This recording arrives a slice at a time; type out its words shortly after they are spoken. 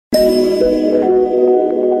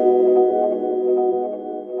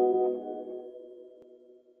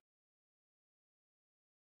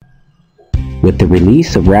With the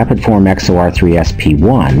release of Rapidform XOR3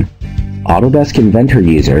 SP1, Autodesk Inventor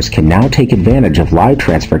users can now take advantage of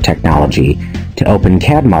LiveTransfer technology to open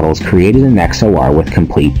CAD models created in XOR with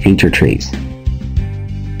complete feature trees.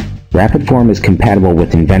 Rapidform is compatible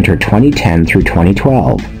with Inventor 2010 through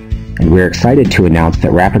 2012, and we're excited to announce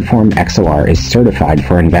that Rapidform XOR is certified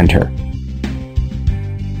for Inventor.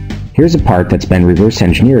 Here's a part that's been reverse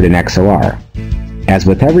engineered in XOR. As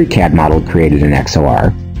with every CAD model created in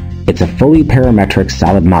XOR, it's a fully parametric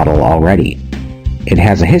solid model already. It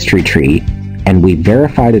has a history tree, and we've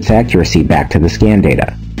verified its accuracy back to the scan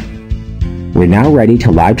data. We're now ready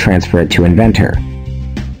to live transfer it to Inventor.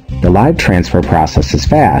 The live transfer process is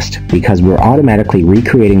fast because we're automatically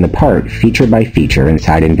recreating the part feature by feature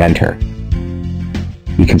inside Inventor.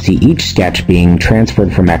 You can see each sketch being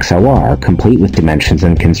transferred from XOR, complete with dimensions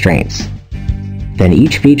and constraints. Then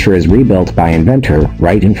each feature is rebuilt by Inventor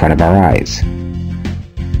right in front of our eyes.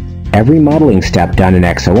 Every modeling step done in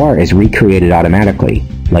XOR is recreated automatically,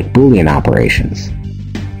 like Boolean operations.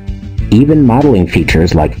 Even modeling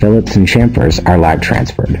features like fillets and chamfers are live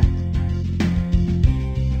transferred.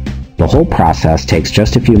 The whole process takes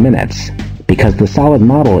just a few minutes, because the solid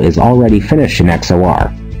model is already finished in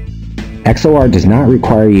XOR. XOR does not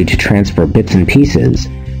require you to transfer bits and pieces,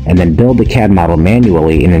 and then build the CAD model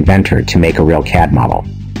manually in Inventor to make a real CAD model.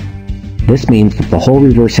 This means that the whole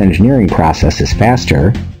reverse engineering process is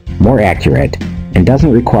faster, more accurate, and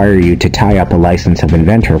doesn't require you to tie up a license of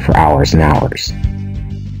Inventor for hours and hours.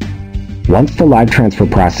 Once the live transfer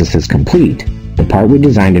process is complete, the part we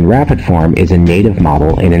designed in Rapidform is a native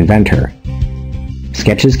model in Inventor.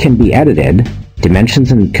 Sketches can be edited,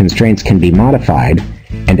 dimensions and constraints can be modified,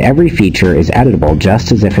 and every feature is editable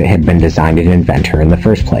just as if it had been designed in Inventor in the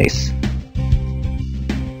first place.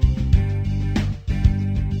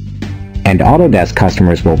 And Autodesk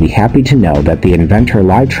customers will be happy to know that the Inventor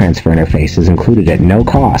live transfer interface is included at no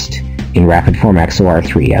cost in Rapidform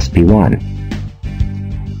XOR3 SP1.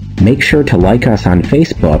 Make sure to like us on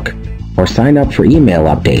Facebook or sign up for email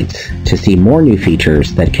updates to see more new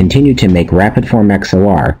features that continue to make Rapidform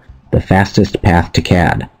XOR the fastest path to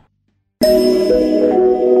CAD.